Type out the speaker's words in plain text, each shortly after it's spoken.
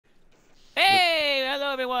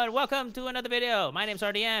Hello everyone, welcome to another video. My name's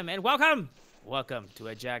RDM and welcome to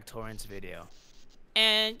a Jack Torrance video.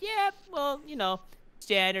 And yeah, well, you know,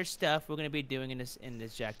 standard stuff we're gonna be doing in this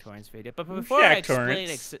Jack Torrance video. But before I explain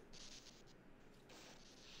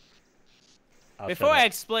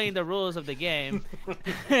the rules of the game,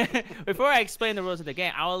 I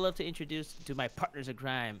would love to introduce to my partners in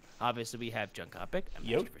crime. Obviously, we have JunkCoppick,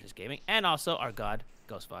 Master versus Gaming, and also our god,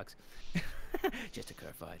 Ghostfox. Just to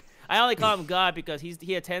clarify, I only call him God because he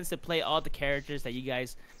tends to play all the characters that you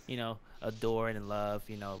guys, you know, adore and love.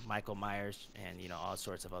 You know, Michael Myers and, you know, all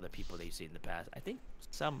sorts of other people that you've seen in the past. I think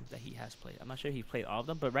some that he has played. I'm not sure he played all of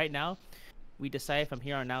them, but right now, we decided from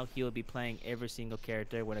here on out he will be playing every single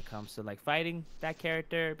character when it comes to like fighting that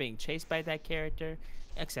character, being chased by that character,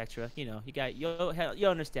 etc. You know,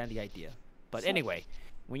 you'll understand the idea. But anyway,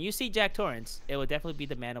 when you see Jack Torrance, it will definitely be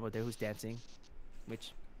the man over there who's dancing,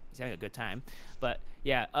 which he's having a good time. But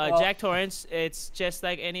yeah, Jack Torrance, it's just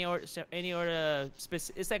like any order.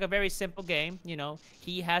 It's like a very simple game. You know,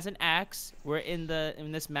 he has an axe. We're in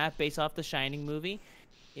this map based off the Shining movie.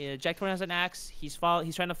 Jack Torrance has an axe. He's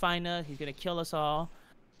trying to find us. He's gonna kill us all.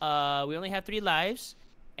 We only have 3 lives,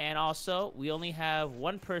 and also we only have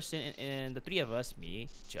one person in the 3 of us, me,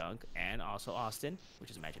 Junk, and also Austin, which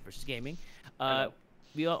is Magic versus Gaming. The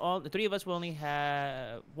 3 of us will only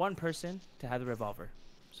have one person to have the revolver.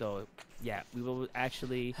 So yeah, we will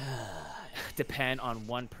actually depend on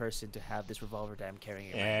one person to have this revolver that I'm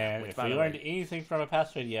carrying right now. And if we learned anything from a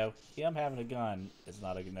past video, him having a gun is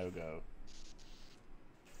not a no-go.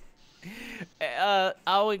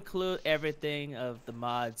 I'll include everything of the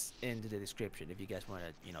mods into the description if you guys want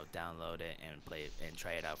to, you know, download it and play it and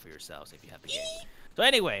try it out for yourselves if you have the game. So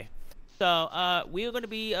anyway, we're gonna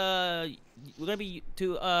be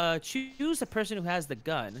to choose the person who has the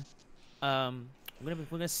gun. We're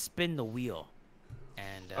gonna spin the wheel,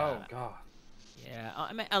 and oh god, yeah.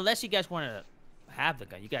 I mean, unless you guys want to have the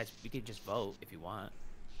gun, we can just vote if you want,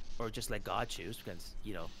 or just let God choose because,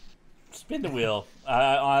 you know. Spin the wheel.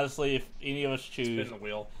 Honestly, if any of us choose, spin the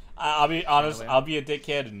wheel. I'll be honest. I'll be a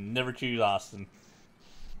dickhead and never choose Austin.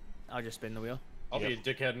 I'll just spin the wheel. I'll be a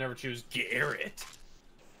dickhead and never choose Garrett.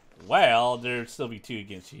 Well, there'd still be 2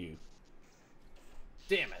 against you.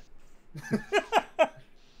 Damn it.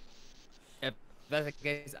 If that's the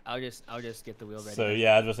case, I'll just get the wheel ready. So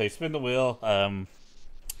yeah, I was gonna say spin the wheel.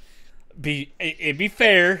 It'd be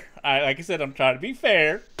fair. Like I said, I'm trying to be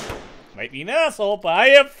fair. Might be an asshole, but I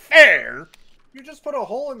am fair. You just put a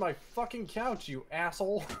hole in my fucking couch, you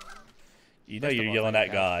asshole. You know you're yelling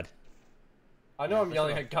at God. I know I'm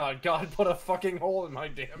yelling at God. God put a fucking hole in my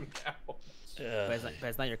damn couch. But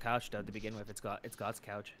it's not your couch, though, to begin with. It's God's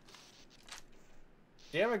couch.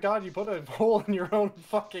 Damn it, God, you put a hole in your own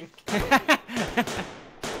fucking couch.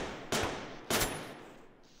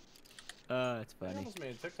 It's funny. I almost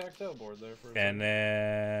made a tic-tac-toe board there for a And second.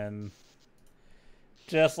 then...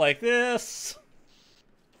 just like this.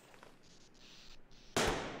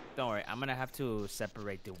 Don't worry, I'm gonna have to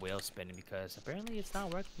separate the wheel spinning because apparently it's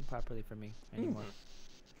not working properly for me anymore.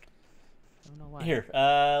 I don't know why. Here,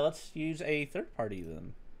 let's use a third party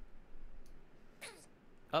then.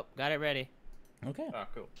 Oh, got it ready. Okay. Ah,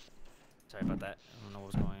 cool. Sorry about that. I don't know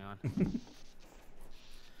what was going on.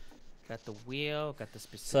 Got the wheel, got the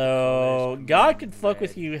specific So, colors, God can fuck red.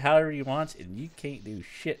 with you however he wants, and you can't do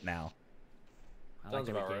shit now. I like Sounds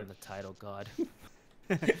about right. the title God.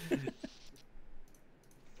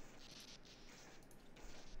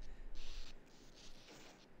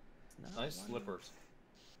 Nice slippers.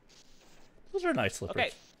 Those are nice slippers.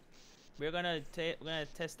 Okay, we're gonna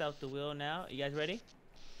test out the wheel now. You guys ready?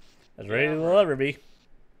 As ready as we'll ever be.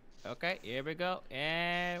 Okay, here we go,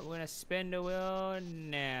 and we're gonna spin the wheel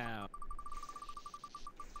now.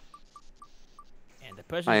 And the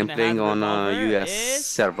person I am playing on a US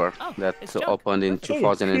server that opened in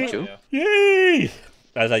 2002. Yeah. Yay!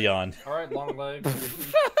 As I yawn. Alright, long legs.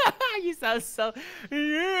 You sound so.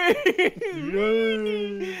 Alright,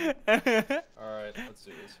 let's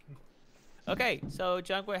do this. Okay, so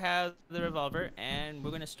Junk will have the revolver, and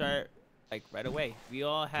we're gonna start like right away. We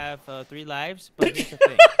all have 3 lives, but here's the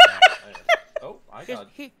thing. Oh, I got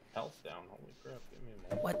health down. Holy crap! Give me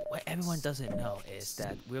a moment. What everyone doesn't know is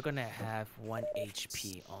that we're gonna have 1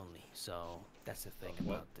 HP only. So that's the thing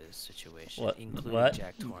about this situation, including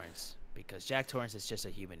Jack Torrance, because Jack Torrance is just a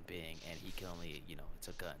human being, and he can only, you know, it's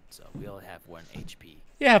a gun. So we all have 1 HP.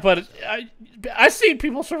 Yeah, but I seen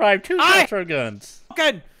people survive 2 nitro guns.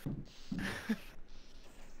 Good.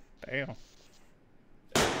 Damn.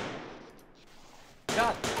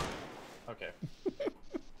 God. Okay.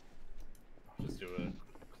 I'll just do it.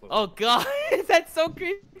 Oh God, that's so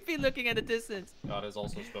creepy. be looking at the distance. God has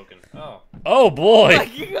also spoken. Oh. Oh boy.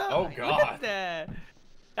 Oh Look God. at that.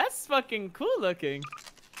 That's fucking cool looking.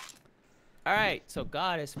 All right, so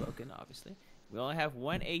God has spoken. Obviously, we only have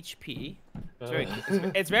 1 HP.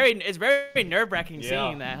 It's very nerve-wracking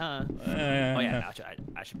seeing that, huh? Oh yeah,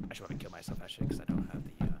 I should probably kill myself actually because I don't have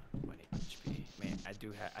the 1 HP. Man,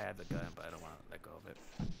 I have the gun, but I don't want to let go of it.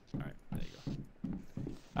 All right, there you go.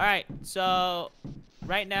 All right, so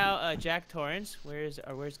right now, Jack Torrance, where's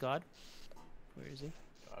God? Where is he?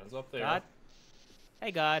 God is up there. God. Hey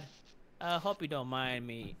God. Hope you don't mind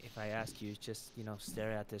me if I ask you just,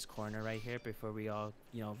 stare at this corner right here before we all,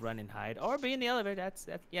 run and hide. Or be in the elevator. That's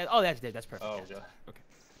yeah. Oh, that's perfect. Oh, yeah. yeah. Okay.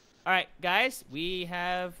 All right, guys. We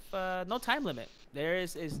have no time limit.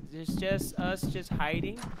 There's just us just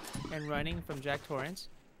hiding and running from Jack Torrance.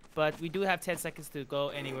 But we do have 10 seconds to go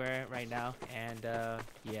anywhere right now. And,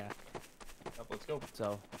 yeah. Let's go.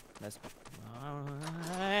 So, let's...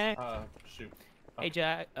 Shoot. Hey,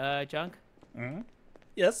 Junk. Mm-hmm.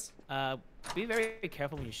 Yes. Be very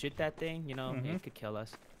careful when you shoot that thing. It could kill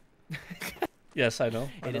us. Yes, I know.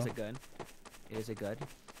 It is a gun. It is a gun.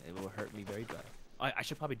 It will hurt me very bad. I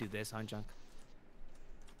should probably do this on Junk.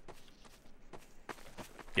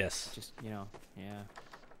 Yes. Just, yeah.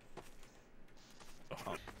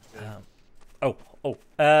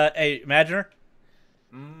 Hey, Imaginer.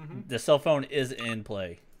 Mm-hmm. The cell phone is in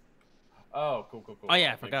play. Oh, cool. Oh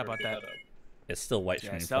yeah, I forgot about that. It's still white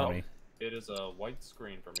screen for me. It is a white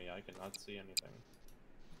screen for me. I cannot see anything.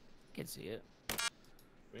 I can see it. Do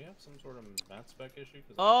we have some sort of map spec issue?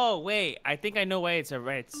 Oh wait, I think I know why it's a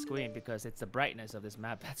red screen because it's the brightness of this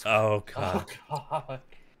map. That's why. Oh god. Oh god.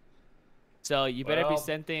 So you better be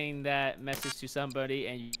sending that message to somebody,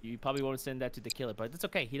 and you probably won't send that to the killer. But it's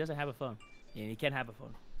okay. He doesn't have a phone, and he can't have a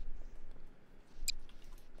phone.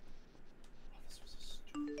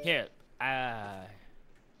 Here,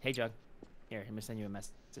 hey Jug. Here, let me send you a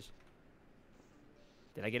message.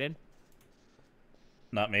 Did I get in?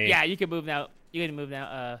 Not me. Yeah, you can move now. You can move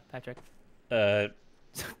now, Patrick. God,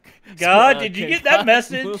 did you get that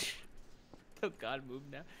message? Oh God, move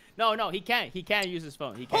now. No, he can't. He can't use his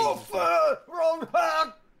phone. He can't. Oh fuck! Wrong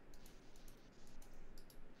back.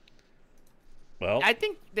 Well, I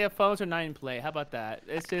think their phones are not in play. How about that?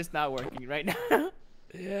 It's just not working right now.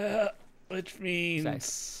 Yeah, which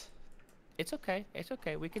means it's okay. It's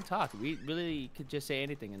okay. We can talk. We really could just say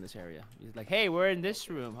anything in this area. He's like, hey, we're in this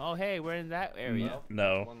room. Oh, hey, we're in that area.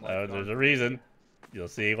 No, there's a reason. You'll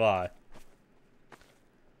see why.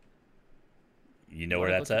 You know where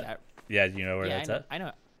that's at? Yeah, you know where that's at? I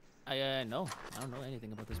know. No. I don't know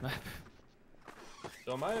anything about this map.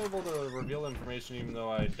 So am I able to reveal information even though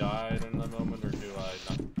I died in the moment, or do I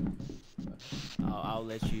not? I'll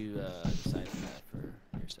let you decide that for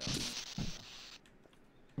yourself.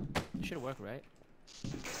 It should work, right? Oh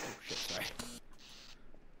shit, sorry.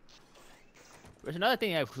 There's another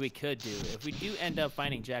thing that we could do. If we do end up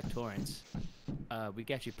finding Jack Torrance, we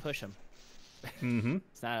can actually push him. Mm-hmm.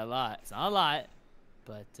 It's not a lot. It's not a lot,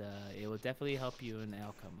 but it will definitely help you in the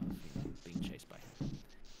outcome of being chased by him.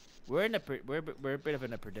 We're a bit of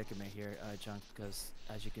in a predicament here, Junk, because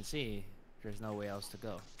as you can see, there's no way else to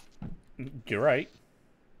go. You're right.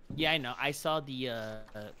 Yeah, I know. I saw the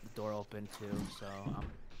door open too, so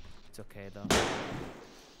it's okay though.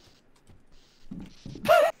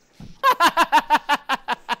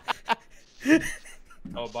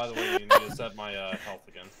 Oh, by the way, you need to set my health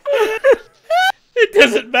again. It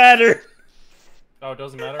doesn't matter. Oh, it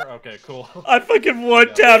doesn't matter? Okay, cool. I fucking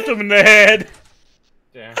one-tapped him in the head.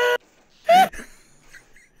 Damn.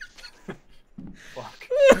 Fuck.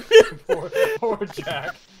 Poor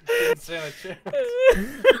Jack. Didn't stand a chance.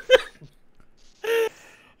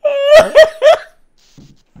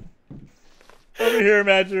 Over here,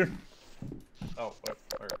 Imaginer. Oh, where?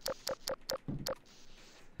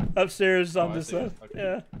 Upstairs on this side. Okay.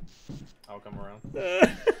 Yeah. I'll come around.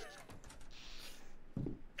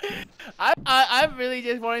 I'm really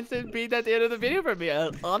just wanting to be at the end of the video for me,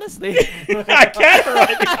 honestly. I can't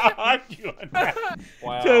right on you on that.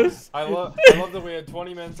 Wow. Just... I love that we had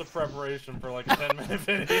 20 minutes of preparation for like a 10-minute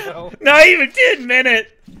video. Not even 10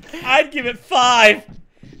 minutes. I'd give it 5.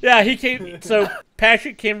 Yeah, he came. So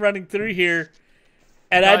Patrick came running through here,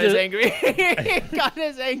 and God I just is angry. God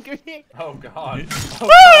is angry. Oh God.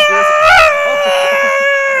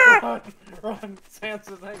 Run, run! Sans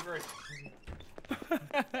is angry.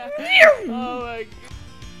 Oh my God.